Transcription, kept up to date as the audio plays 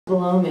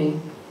below me.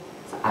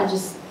 So I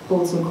just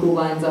pulled some cool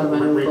lines out of my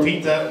notebook.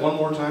 Repeat that one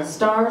more time.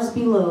 Stars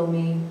below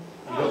me.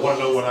 You don't want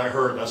to know what I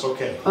heard, that's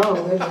okay. Oh,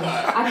 wait a minute.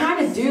 I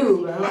kind of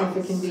do, but I don't know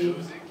if it can be.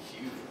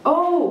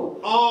 Oh!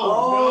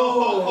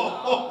 Oh,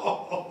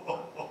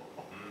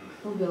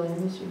 Oh, Billy, I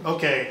miss you. no!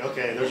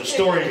 Okay, there's a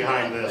story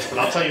behind this, but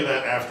I'll tell you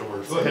that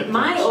afterwards. Go ahead.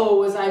 My O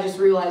was I just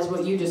realized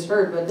what you just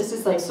heard, but this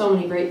is like so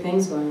many great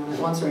things going on at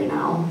once right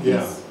now.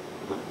 Yeah.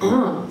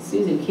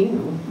 Susie Q.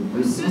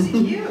 Who's Susie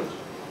Q?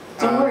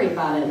 Don't worry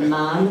about it,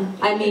 man.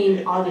 I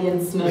mean,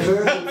 audience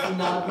member, it's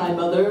not my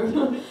mother.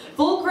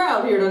 Full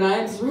crowd here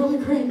tonight, it's really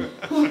great.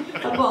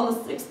 Up on the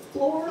 6th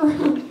floor.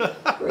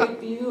 Great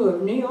view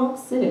of New York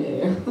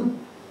City.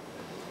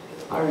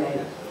 All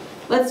right.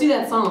 Let's do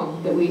that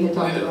song that we had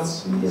talked about.